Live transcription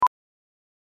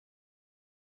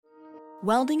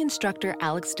Welding instructor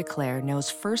Alex DeClaire knows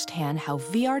firsthand how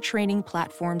VR training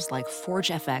platforms like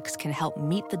ForgeFX can help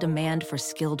meet the demand for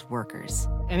skilled workers.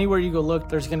 Anywhere you go look,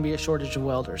 there's going to be a shortage of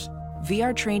welders.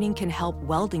 VR training can help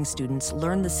welding students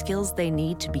learn the skills they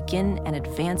need to begin and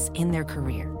advance in their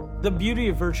career. The beauty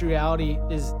of virtual reality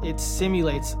is it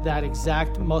simulates that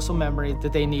exact muscle memory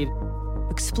that they need.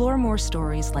 Explore more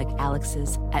stories like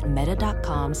Alex's at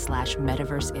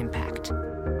meta.com/metaverseimpact.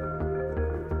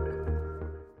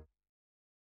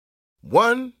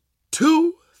 1,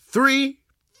 2, 3,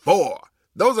 4.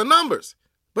 Those are numbers.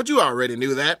 But you already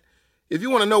knew that. If you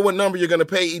want to know what number you're going to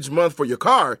pay each month for your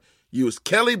car, use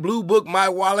Kelley Blue Book My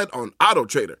Wallet on Auto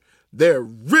Trader. They're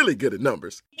really good at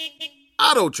numbers.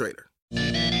 Auto Trader.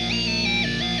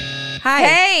 Hi.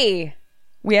 Hey!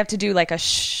 We have to do like a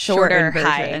shorter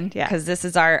hi, because this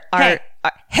is our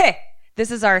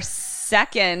this is our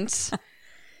second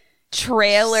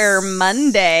trailer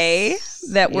Monday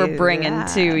that we're bringing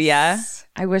to ya.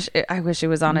 I wish it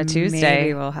was on a Tuesday.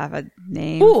 Maybe we'll have a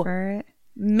name for it.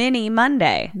 Mini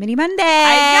Monday. Mini Monday.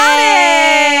 I got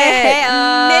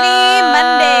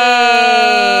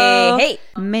it. Mini Monday. Hey.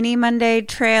 Mini Monday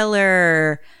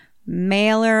trailer.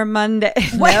 Mailer Monday.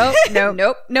 Nope.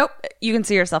 You can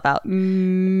see yourself out.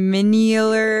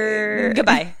 Miniler.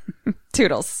 Goodbye.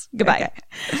 Toodles. Goodbye.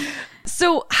 Okay.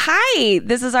 So, hi.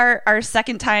 This is our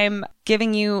second time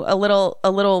giving you a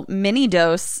little mini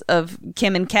dose of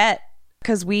Kim and Ket,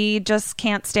 because we just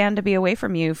can't stand to be away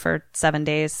from you for 7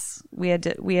 days. We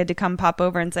had to come pop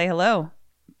over and say hello.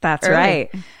 That's early. Right.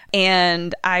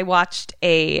 And I watched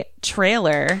a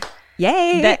trailer.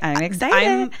 Yay! I'm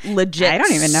excited. I'm legit. I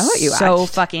don't even know what you watched. So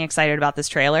fucking excited about this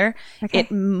trailer. Okay. It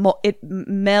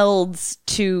melds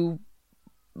two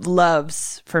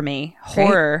loves for me: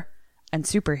 horror and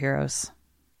superheroes.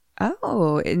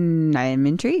 Oh, and I'm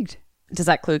intrigued. Does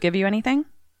that clue give you anything?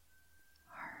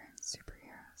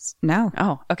 Superheroes. No.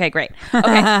 Oh, okay, great.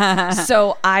 Okay,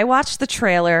 so I watched the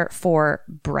trailer for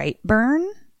Brightburn.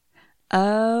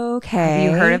 Okay.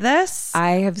 Have you heard of this?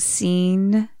 I have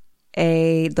seen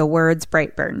the words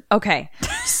Brightburn. Okay.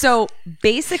 So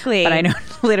basically, but I know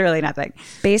literally nothing.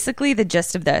 Basically, the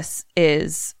gist of this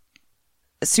is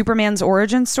Superman's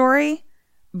origin story,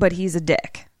 but he's a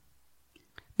dick.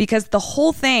 Because the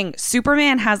whole thing,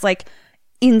 Superman has like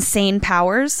insane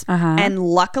powers, and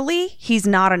luckily he's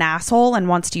not an asshole and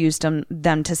wants to use them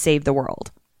to save the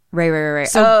world. Right.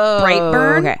 So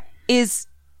Brightburn is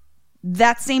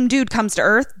that same dude comes to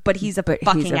Earth, but he's a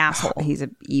fucking asshole. He's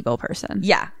an evil person.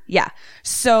 Yeah.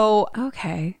 So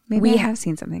maybe I have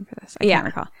seen something for this. I can't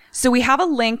recall. So we have a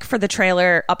link for the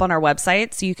trailer up on our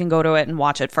website, so you can go to it and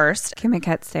watch it first.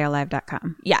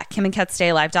 KimandKetStayAlive.com. Yeah,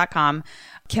 KimandKetStayAlive.com.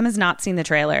 Kim has not seen the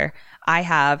trailer. I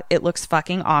have. It looks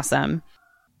fucking awesome.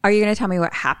 Are you going to tell me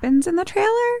what happens in the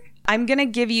trailer? I'm going to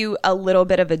give you a little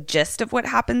bit of a gist of what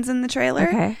happens in the trailer.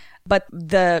 Okay. But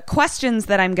the questions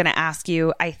that I'm going to ask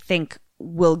you, I think,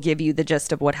 will give you the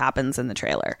gist of what happens in the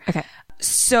trailer. Okay.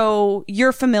 So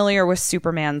you're familiar with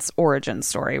Superman's origin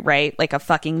story, right? Like a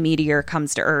fucking meteor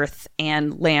comes to Earth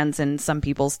and lands in some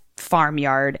people's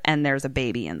farmyard and there's a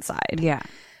baby inside. Yeah.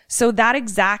 So that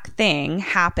exact thing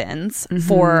happens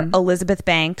for Elizabeth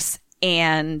Banks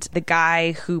and the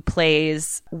guy who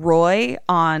plays Roy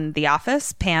on The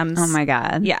Office, Pam's. Oh my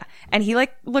God. Yeah. And he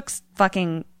like looks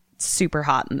fucking super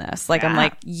hot in this. Like, I'm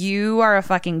like, you are a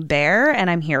fucking bear and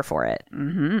I'm here for it.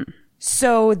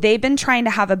 So they've been trying to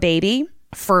have a baby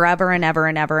forever and ever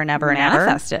and ever and ever and ever.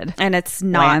 Manifested. And it's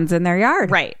not. Lands in their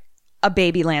yard. Right. A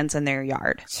baby lands in their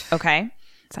yard. Okay.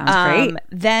 Sounds great.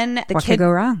 Then the what kid. could go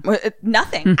wrong?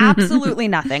 Nothing. Absolutely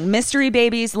nothing. Mystery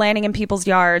babies landing in people's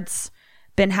yards.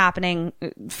 Been happening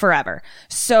forever.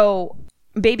 So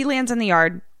baby lands in the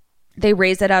yard. They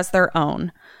raise it as their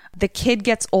own. The kid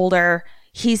gets older.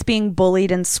 He's being bullied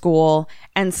in school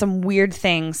and some weird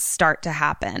things start to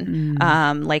happen.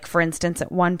 Like, for instance,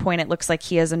 at one point, it looks like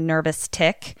he has a nervous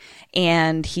tick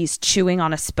and he's chewing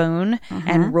on a spoon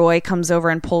and Roy comes over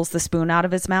and pulls the spoon out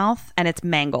of his mouth and it's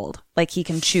mangled. Like, he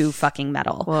can chew fucking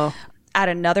metal. Whoa. At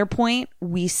another point,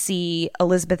 we see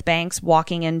Elizabeth Banks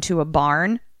walking into a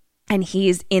barn. And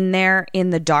he's in there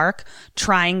in the dark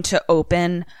trying to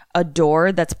open a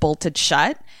door that's bolted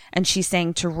shut. And she's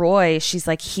saying to Roy, she's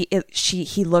like, he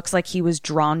looks like he was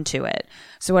drawn to it.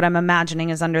 So what I'm imagining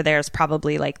is under there is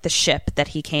probably like the ship that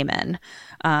he came in.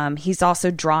 He's also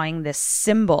drawing this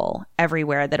symbol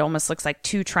everywhere that almost looks like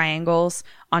two triangles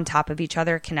on top of each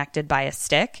other connected by a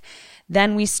stick.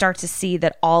 Then we start to see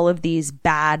that all of these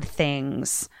bad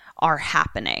things are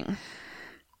happening.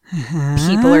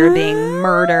 People are being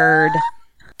murdered.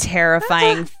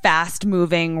 terrifying,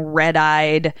 fast-moving,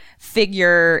 red-eyed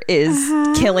figure is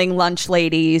killing lunch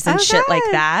ladies and shit like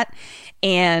that.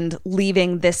 And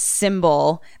leaving this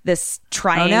symbol, this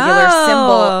triangular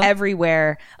symbol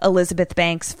everywhere. Elizabeth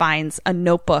Banks finds a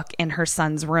notebook in her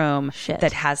son's room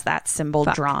that has that symbol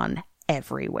drawn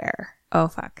everywhere. Oh,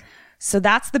 fuck. So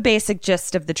that's the basic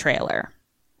gist of the trailer.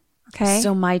 Okay.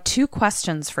 So my 2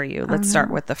 questions for you. Let's start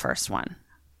with the first one.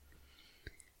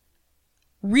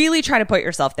 Really try to put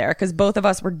yourself there, because both of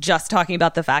us were just talking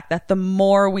about the fact that the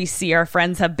more we see our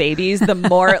friends have babies, the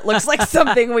more it looks like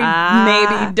something we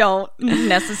maybe don't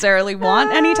necessarily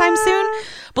want anytime soon.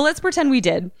 But let's pretend we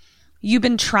did. You've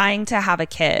been trying to have a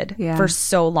kid for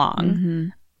so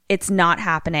long. It's not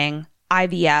happening.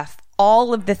 IVF,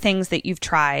 all of the things that you've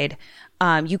tried.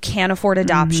 You can't afford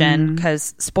adoption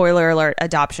because, spoiler alert,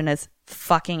 adoption is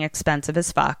fucking expensive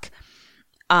as fuck.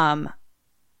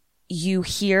 You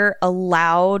hear a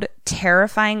loud,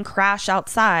 terrifying crash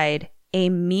outside. A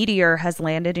meteor has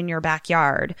landed in your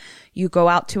backyard. You go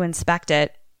out to inspect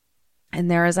it, and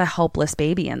there is a helpless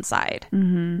baby inside.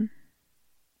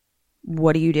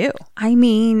 What do you do? I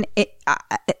mean,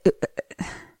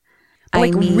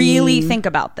 really think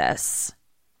about this.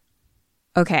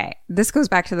 Okay, this goes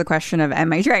back to the question of,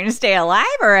 am I trying to stay alive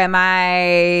or am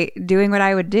I doing what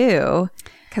I would do?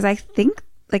 Because I think,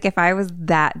 like, if I was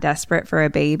that desperate for a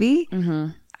baby,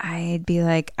 I'd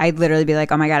literally be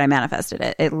like, oh my God, I manifested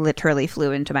it. It literally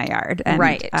flew into my yard.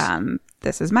 And,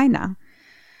 this is mine now.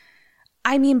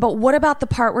 I mean, but what about the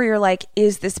part where you're like,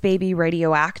 is this baby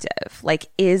radioactive? Like,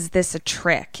 is this a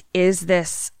trick? Is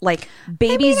this, like,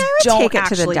 babies I would don't take it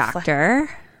actually to the doctor.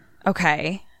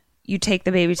 Okay. You take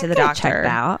the baby to the doctor. Checked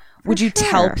out. Would you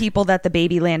tell people that the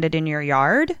baby landed in your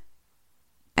yard?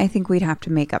 I think we'd have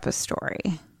to make up a story.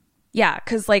 Yeah,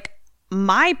 because, like,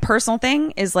 my personal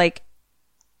thing is, like,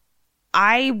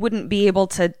 I wouldn't be able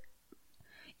to,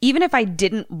 even if I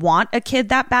didn't want a kid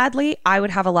that badly, I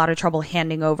would have a lot of trouble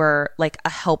handing over, like, a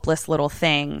helpless little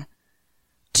thing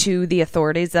to the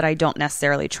authorities that I don't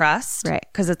necessarily trust. Right.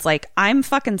 Because it's like, I'm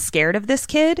fucking scared of this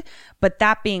kid. But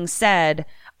that being said,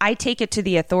 I take it to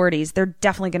the authorities. They're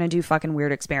definitely going to do fucking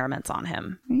weird experiments on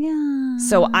him. Yeah.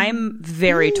 So I'm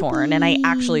very torn, and I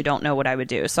actually don't know what I would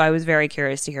do. So I was very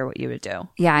curious to hear what you would do.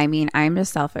 Yeah, I mean, I'm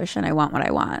just selfish and I want what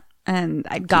I want. And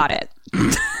I got it.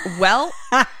 Well,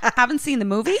 haven't seen the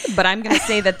movie, but I'm going to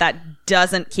say that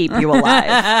doesn't keep you alive.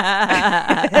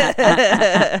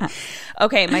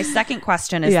 Okay, my second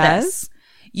question is this.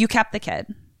 You kept the kid.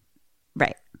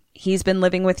 Right. He's been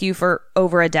living with you for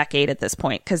over a decade at this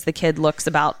point, because the kid looks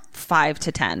about 5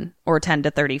 to 10 or 10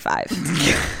 to 35.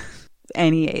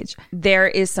 Any age. There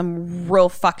is some real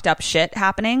fucked up shit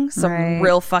happening, some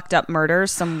real fucked up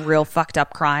murders, some real fucked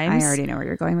up crimes. I already know where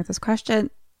you're going with this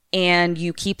question. And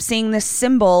you keep seeing this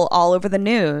symbol all over the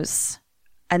news.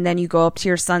 And then you go up to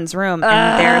your son's room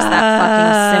and there's that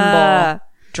fucking symbol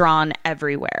drawn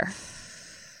everywhere.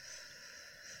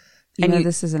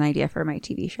 This is an idea for my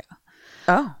TV show.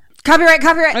 Oh. Copyright.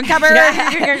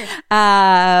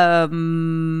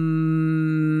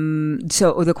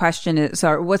 So the question is,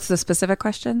 sorry, what's the specific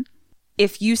question?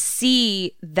 If you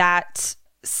see that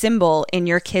symbol in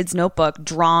your kid's notebook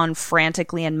drawn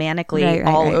frantically and manically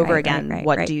all over again,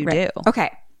 what do you do? Okay.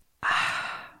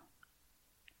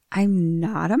 I'm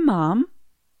not a mom.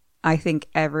 I think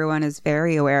everyone is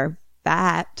very aware of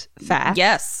that fact.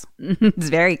 Yes. It's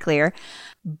very clear.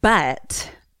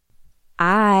 But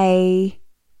I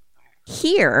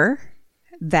hear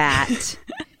that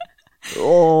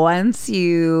once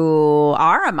you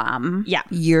are a mom,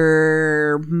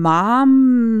 your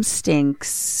mom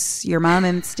stinks, your mom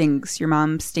instincts, your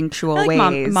mom stinctual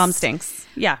ways. Mom stinks.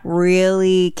 Yeah.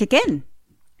 Really kick in.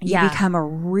 You become a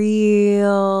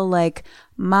real, like,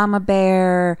 mama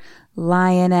bear,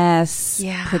 lioness,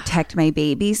 protect my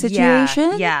baby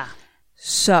situation. Yeah.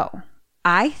 So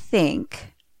I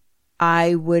think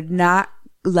I would not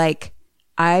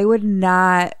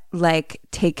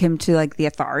take him to, like, the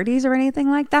authorities or anything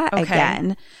like that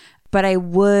again, but I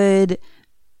would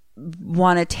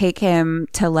want to take him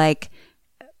to, like,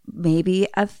 maybe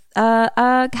a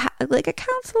counselor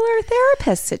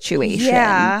therapist situation.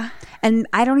 Yeah. And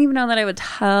I don't even know that I would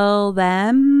tell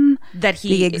them that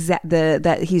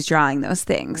that he's drawing those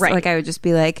things. Right. Like, I would just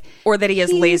be like, or that he has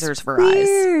lasers for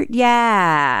eyes.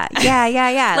 Yeah.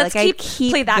 Let's like,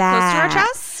 play that close to our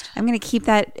chest. I'm going to keep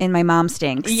that in my mom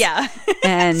stinks. Yeah.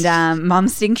 And mom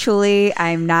stinctually,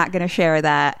 I'm not going to share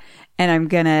that. And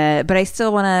but I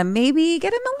still want to maybe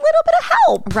get him a little bit of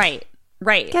help. Right.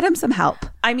 Get him some help.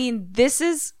 I mean, this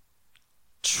is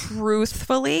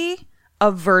truthfully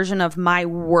a version of my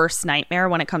worst nightmare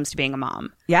when it comes to being a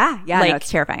mom. Yeah. Like, No, it's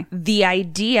terrifying. The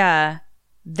idea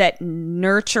that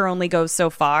nurture only goes so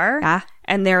far. Yeah.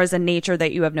 And there is a nature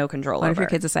that you have no control over. What if your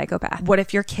kid's a psychopath? What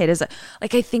if your kid is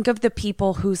like, I think of the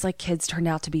people whose like kids turned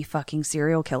out to be fucking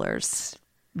serial killers.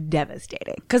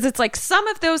 Devastating. Because it's like some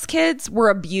of those kids were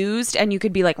abused and you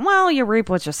could be like, well, you reap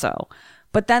what you sow.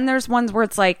 But then there's ones where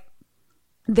it's like,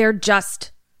 they're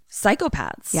just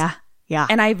psychopaths. Yeah. Yeah.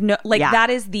 And I've no, like, Yeah. that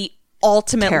is the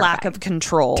ultimate Terrifying. lack of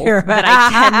control that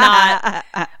I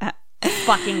cannot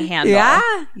fucking handle. Yeah.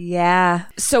 Yeah.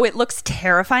 So it looks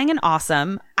terrifying and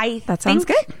awesome. That sounds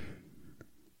good.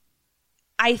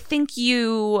 I think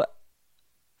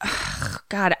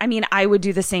God, I mean, I would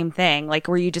do the same thing, like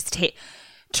where you just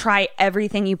try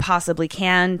everything you possibly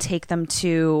can, take them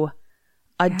to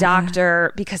a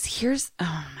doctor, because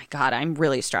oh my God, I'm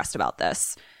really stressed about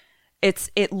this.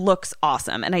 It looks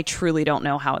awesome, and I truly don't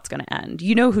know how it's going to end.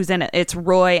 You know who's in it? It's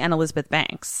Roy and Elizabeth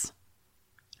Banks.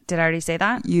 Did I already say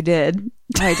that? You did.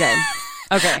 I did.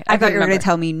 Okay. I thought you were going to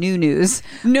tell me new news.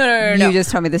 No. You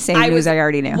just told me the same news I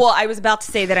already knew. Well, I was about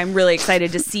to say that I'm really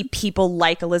excited to see people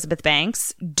like Elizabeth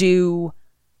Banks do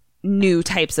new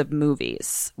types of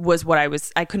movies was what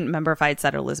I couldn't remember if I had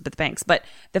said Elizabeth Banks, but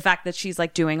the fact that she's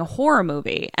like doing a horror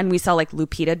movie, and we saw like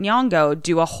Lupita Nyong'o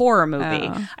do a horror movie.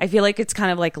 Oh. I feel like it's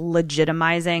kind of like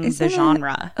legitimizing the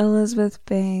genre. Elizabeth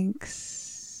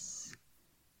Banks.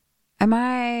 Am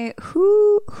I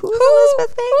who's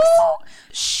Elizabeth Banks?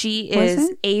 She is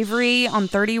Wasn't Avery on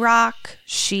 30 Rock.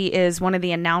 She is one of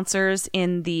the announcers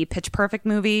in the Pitch Perfect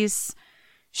movies.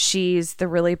 She's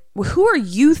who are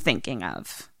you thinking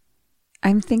of?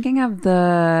 I'm thinking of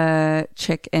the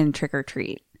chick in Trick or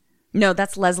Treat. No,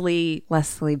 that's Leslie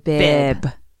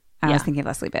Bibb. I was thinking of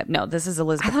Leslie Bibb. No, this is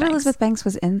Elizabeth I thought Banks. Elizabeth Banks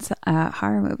was in a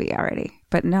horror movie already,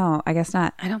 but no, I guess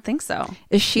not. I don't think so.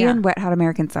 Is she in Wet Hot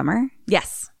American Summer?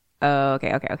 Yes. Oh, okay.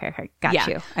 Got Yeah.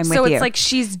 you. I'm with you. So it's like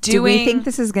she's doing. Do we think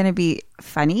this is going to be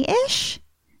funny-ish?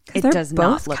 It They're does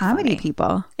both not look comedy funny.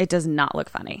 people. It does not look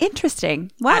funny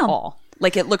Interesting. at Wow. all.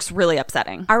 Like, it looks really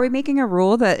upsetting. Are we making a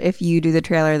rule that if you do the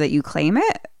trailer that you claim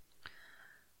it?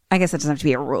 I guess it doesn't have to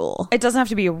be a rule. It doesn't have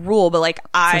to be a rule, but like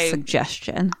It's a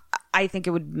suggestion. I think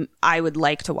I would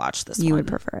like to watch this. You one. would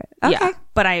prefer it. Okay. Yeah,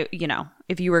 but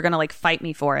if you were gonna like fight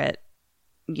me for it,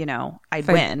 I'd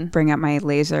win. Bring out my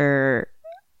laser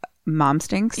mom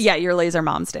stinks. Yeah, your laser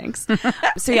mom stinks.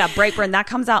 So yeah, Brightburn, that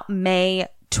comes out May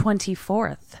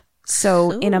 24th.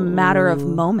 So in a matter of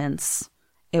moments,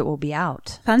 it will be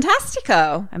out.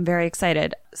 Fantastico. I'm very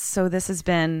excited. So this has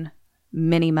been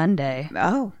Mini Monday.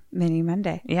 Oh, Mini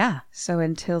Monday. Yeah. So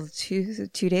until 2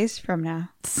 days from now.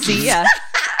 See ya.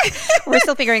 We're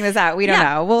still figuring this out. We don't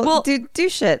Yeah. know. We'll Well- do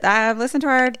shit. Listen to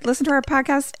our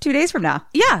podcast 2 days from now.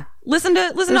 Yeah. Listen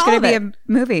to There's all going of to be it. a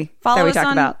movie Follow that we us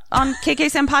talk about. on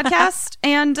KKSM Podcast.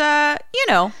 And,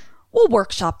 we'll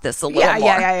workshop this a little more.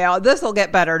 Yeah. This will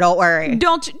get better. Don't worry.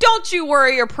 Don't you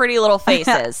worry your pretty little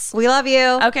faces. We love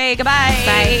you. Okay, goodbye.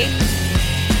 Bye.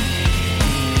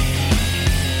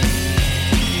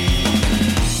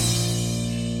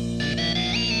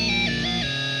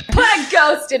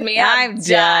 Ghosted me. I'm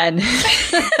done.